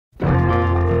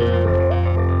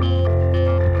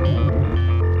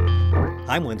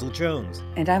I'm Wenzel Jones.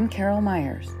 And I'm Carol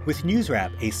Myers. With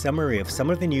NewsWrap, a summary of some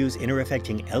of the news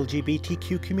affecting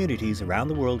LGBTQ communities around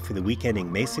the world for the week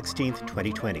ending May 16,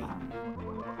 2020.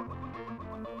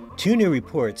 Two new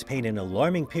reports paint an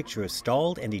alarming picture of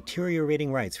stalled and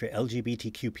deteriorating rights for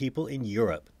LGBTQ people in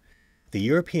Europe. The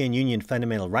European Union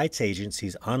Fundamental Rights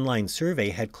Agency's online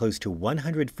survey had close to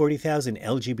 140,000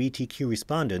 LGBTQ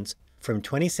respondents from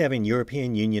 27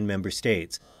 European Union member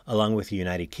states, along with the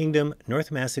United Kingdom,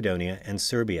 North Macedonia, and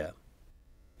Serbia.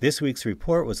 This week's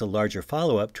report was a larger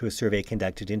follow-up to a survey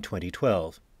conducted in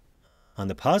 2012. On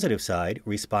the positive side,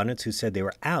 respondents who said they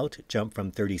were out jumped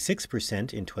from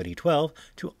 36% in 2012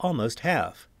 to almost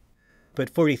half.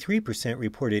 But 43%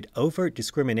 reported overt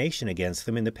discrimination against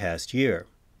them in the past year.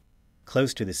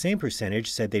 Close to the same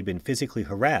percentage said they'd been physically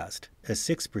harassed, a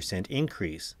 6%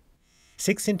 increase.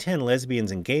 6 in 10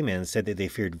 lesbians and gay men said that they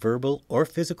feared verbal or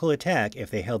physical attack if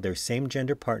they held their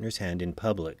same-gender partner's hand in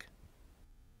public.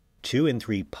 2 in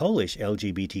 3 Polish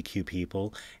LGBTQ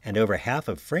people and over half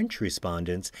of French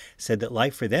respondents said that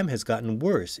life for them has gotten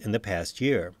worse in the past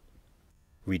year.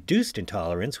 Reduced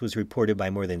intolerance was reported by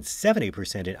more than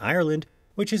 70% in Ireland,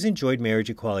 which has enjoyed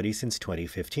marriage equality since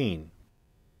 2015.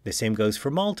 The same goes for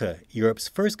Malta, Europe's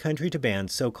first country to ban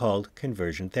so-called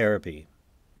conversion therapy.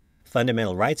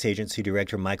 Fundamental Rights Agency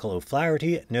Director Michael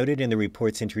O'Flaherty noted in the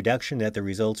report's introduction that the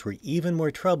results were even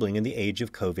more troubling in the age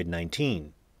of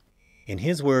COVID-19. In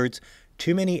his words,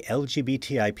 too many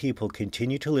LGBTI people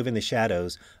continue to live in the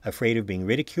shadows, afraid of being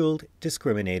ridiculed,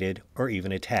 discriminated, or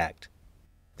even attacked.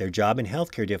 Their job and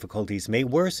healthcare difficulties may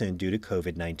worsen due to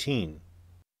COVID-19.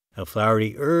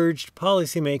 O'Flaherty urged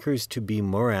policymakers to be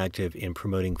more active in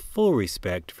promoting full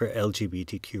respect for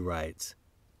LGBTQ rights.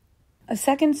 A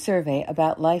second survey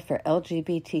about life for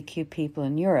LGBTQ people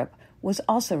in Europe was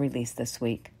also released this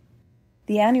week.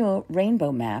 The annual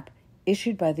Rainbow Map,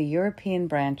 issued by the European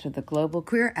branch of the global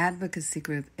queer advocacy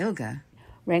group ILGA,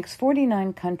 ranks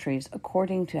 49 countries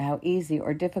according to how easy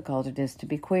or difficult it is to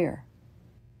be queer.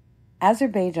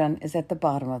 Azerbaijan is at the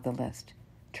bottom of the list.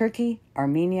 Turkey,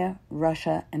 Armenia,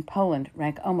 Russia, and Poland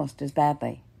rank almost as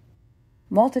badly.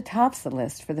 Malta tops the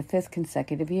list for the 5th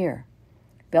consecutive year.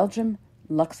 Belgium,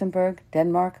 Luxembourg,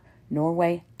 Denmark,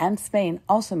 Norway, and Spain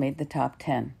also made the top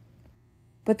 10.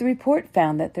 But the report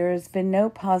found that there has been no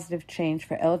positive change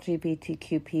for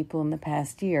LGBTQ people in the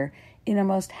past year in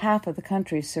almost half of the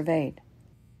countries surveyed.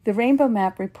 The Rainbow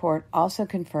Map report also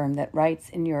confirmed that rights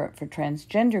in Europe for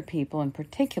transgender people in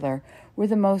particular were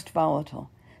the most volatile.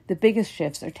 The biggest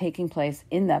shifts are taking place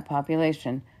in that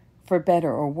population, for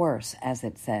better or worse, as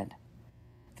it said.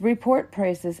 The report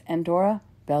praises Andorra,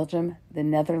 Belgium, the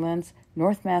Netherlands,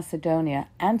 North Macedonia,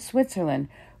 and Switzerland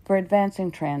for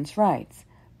advancing trans rights,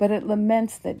 but it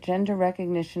laments that gender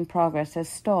recognition progress has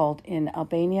stalled in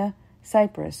Albania,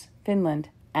 Cyprus, Finland,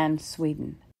 and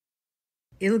Sweden.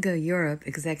 ILGA Europe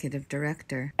Executive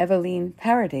Director Eveline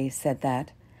Paradis said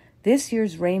that this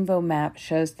year's Rainbow Map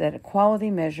shows that equality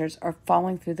measures are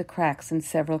falling through the cracks in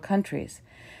several countries,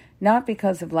 not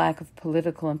because of lack of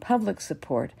political and public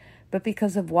support, but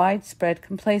because of widespread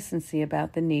complacency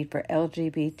about the need for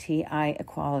LGBTI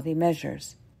equality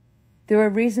measures. There are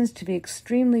reasons to be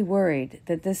extremely worried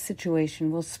that this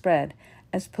situation will spread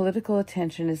as political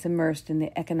attention is immersed in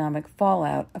the economic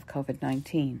fallout of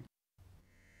COVID-19.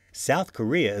 South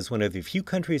Korea is one of the few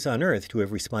countries on Earth to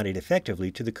have responded effectively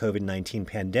to the COVID-19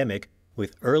 pandemic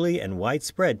with early and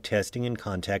widespread testing and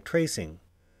contact tracing.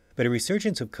 But a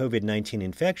resurgence of COVID-19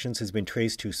 infections has been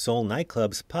traced to Seoul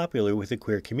nightclubs popular with the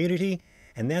queer community,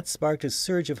 and that sparked a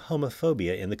surge of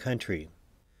homophobia in the country.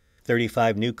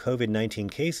 35 new COVID-19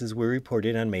 cases were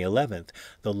reported on May 11th,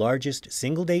 the largest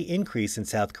single-day increase in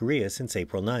South Korea since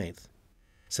April 9th.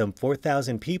 Some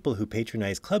 4,000 people who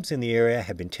patronize clubs in the area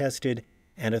have been tested,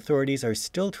 and authorities are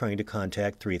still trying to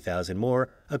contact 3,000 more,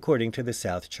 according to the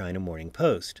South China Morning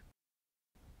Post.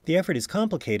 The effort is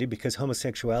complicated because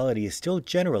homosexuality is still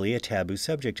generally a taboo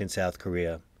subject in South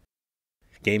Korea.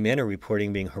 Gay men are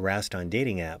reporting being harassed on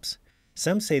dating apps.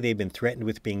 Some say they've been threatened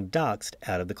with being doxxed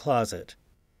out of the closet.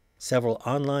 Several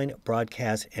online,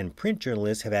 broadcast, and print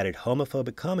journalists have added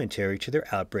homophobic commentary to their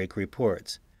outbreak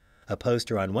reports. A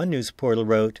poster on one news portal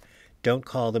wrote, "Don't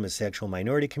call them a sexual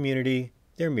minority community,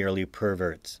 they're merely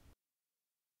perverts."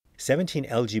 17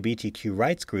 LGBTQ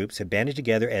rights groups have banded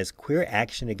together as Queer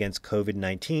Action Against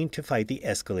COVID-19 to fight the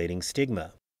escalating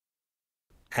stigma.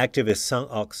 Activist Sung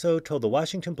Ok-so told the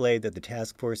Washington Blade that the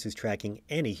task force is tracking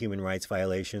any human rights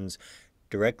violations,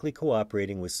 directly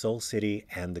cooperating with Seoul City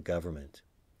and the government.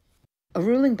 A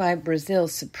ruling by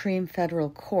Brazil's Supreme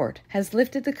Federal Court has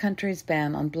lifted the country's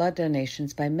ban on blood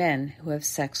donations by men who have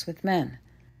sex with men.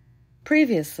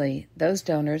 Previously, those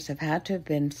donors have had to have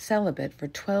been celibate for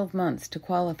 12 months to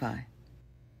qualify.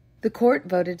 The court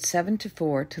voted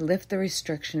 7-4 to lift the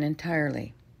restriction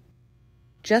entirely.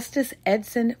 Justice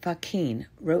Edson Fachin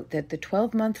wrote that the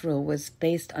 12-month rule was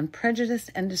based on prejudice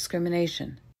and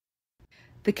discrimination.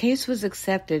 The case was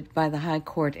accepted by the High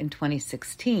Court in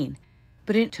 2016,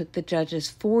 but it took the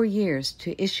judges 4 years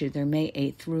to issue their May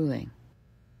 8th ruling.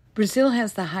 Brazil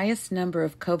has the highest number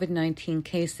of COVID-19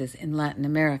 cases in Latin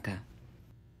America.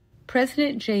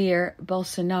 President Jair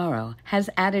Bolsonaro has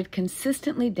added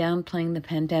consistently downplaying the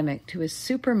pandemic to his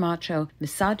super macho,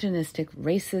 misogynistic,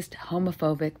 racist,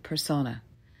 homophobic persona.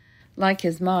 Like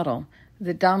his model,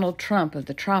 the Donald Trump of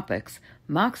the tropics,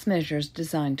 mocks measures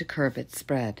designed to curb its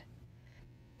spread.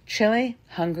 Chile,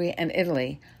 Hungary, and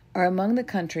Italy are among the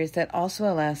countries that also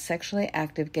allow sexually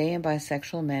active gay and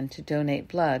bisexual men to donate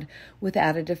blood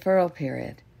without a deferral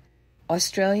period.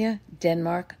 Australia,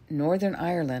 Denmark, Northern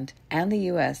Ireland, and the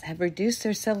U.S. have reduced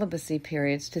their celibacy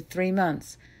periods to 3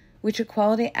 months, which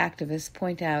equality activists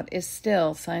point out is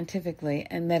still scientifically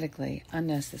and medically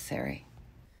unnecessary.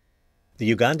 The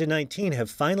Uganda 19 have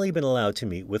finally been allowed to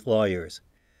meet with lawyers.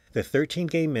 The 13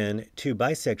 gay men, 2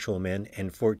 bisexual men,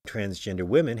 and 4 transgender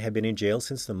women have been in jail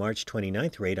since the March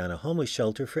 29th raid on a homeless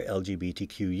shelter for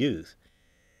LGBTQ youth.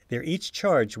 They're each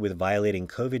charged with violating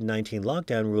COVID-19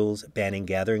 lockdown rules banning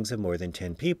gatherings of more than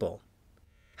 10 people.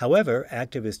 However,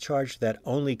 activists charged that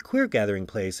only queer gathering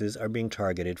places are being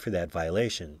targeted for that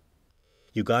violation.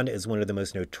 Uganda is one of the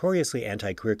most notoriously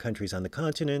anti-queer countries on the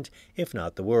continent, if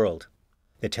not the world.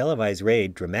 The televised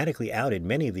raid dramatically outed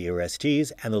many of the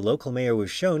arrestees, and the local mayor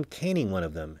was shown caning one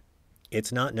of them.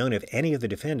 It's not known if any of the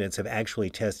defendants have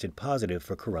actually tested positive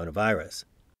for coronavirus.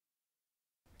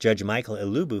 Judge Michael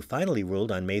Elubu finally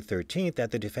ruled on May 13th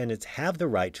that the defendants have the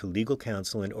right to legal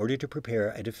counsel in order to prepare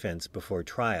a defense before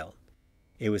trial.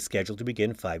 It was scheduled to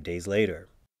begin 5 days later.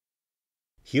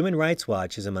 Human Rights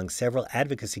Watch is among several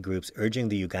advocacy groups urging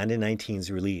the Uganda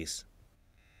 19's release.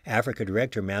 Africa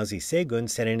Director Mauzi Segun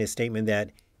said in a statement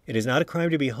that it is not a crime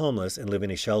to be homeless and live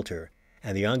in a shelter,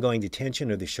 and the ongoing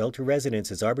detention of the shelter residents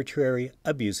is arbitrary,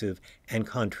 abusive, and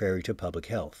contrary to public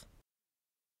health.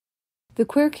 The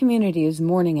queer community is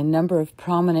mourning a number of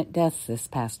prominent deaths this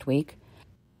past week.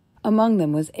 Among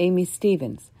them was Amy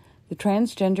Stevens, the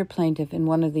transgender plaintiff in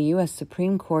one of the U.S.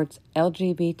 Supreme Court's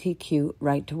LGBTQ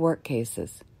right-to-work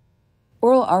cases.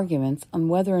 Oral arguments on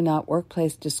whether or not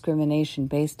workplace discrimination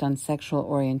based on sexual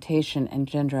orientation and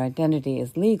gender identity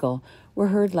is legal were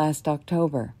heard last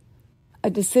October. A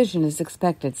decision is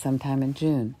expected sometime in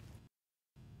June.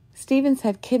 Stevens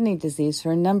had kidney disease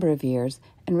for a number of years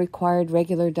and required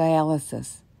regular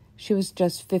dialysis. She was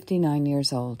just 59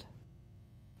 years old.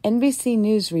 NBC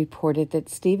News reported that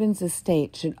Stevens'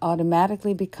 estate should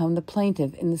automatically become the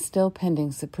plaintiff in the still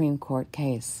pending Supreme Court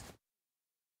case.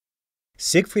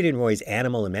 Siegfried and Roy's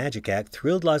Animal and Magic act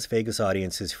thrilled Las Vegas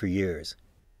audiences for years.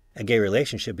 A gay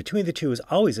relationship between the two was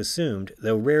always assumed,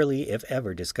 though rarely, if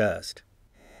ever, discussed.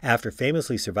 After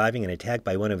famously surviving an attack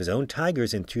by one of his own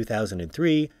tigers in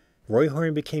 2003, Roy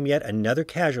Horn became yet another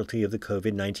casualty of the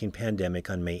COVID-19 pandemic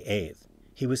on May 8th.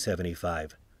 He was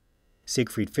 75.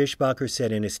 Siegfried Fischbacher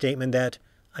said in a statement that,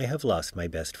 "I have lost my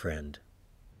best friend."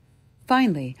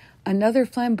 Finally, another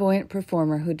flamboyant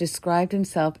performer who described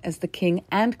himself as the king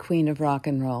and queen of rock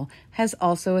and roll has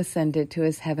also ascended to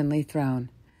his heavenly throne.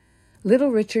 Little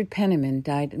Richard Penniman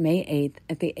died May 8th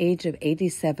at the age of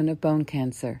 87 of bone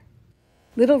cancer.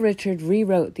 Little Richard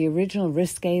rewrote the original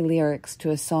risque lyrics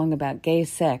to a song about gay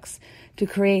sex to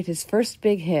create his first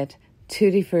big hit,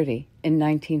 Tutti Frutti, in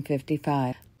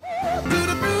 1955.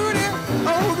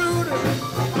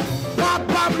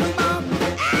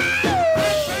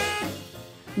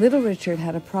 Little Richard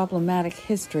had a problematic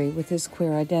history with his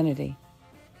queer identity.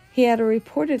 He had a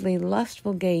reportedly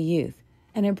lustful gay youth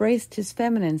and embraced his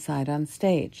feminine side on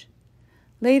stage.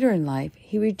 Later in life,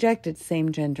 he rejected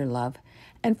same-gender love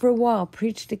and for a while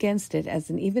preached against it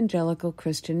as an evangelical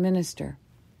Christian minister.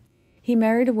 He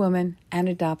married a woman and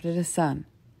adopted a son.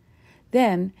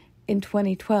 Then, in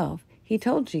 2012, he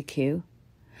told GQ,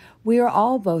 "We are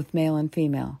all both male and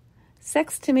female.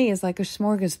 Sex to me is like a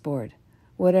smorgasbord.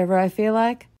 Whatever I feel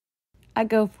like, I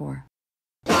go for."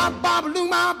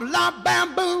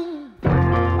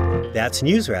 That's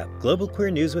NewsWrap, Global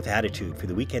Queer News with Attitude for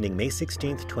the week ending May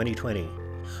 16th, 2020.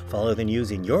 Follow the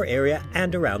news in your area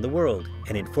and around the world.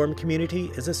 An informed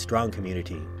community is a strong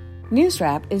community.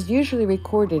 NewsWrap is usually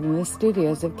recorded in the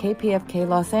studios of KPFK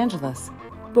Los Angeles,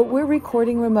 but we're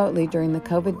recording remotely during the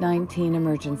COVID-19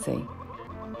 emergency.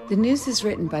 The news is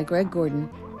written by Greg Gordon,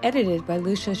 edited by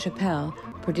Lucia Chappelle,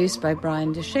 produced by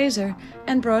Brian DeShazer,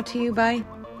 and brought to you by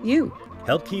you.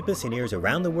 Help keep us in ears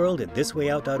around the world at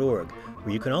thiswayout.org,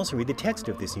 where you can also read the text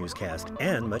of this newscast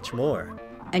and much more.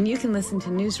 And you can listen to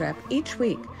NewsWrap each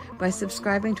week by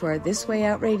subscribing to our This Way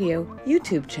Out Radio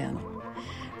YouTube channel.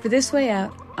 For This Way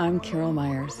Out, I'm Carol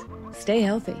Myers. Stay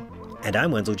healthy. And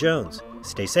I'm Wenzel Jones.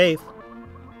 Stay safe.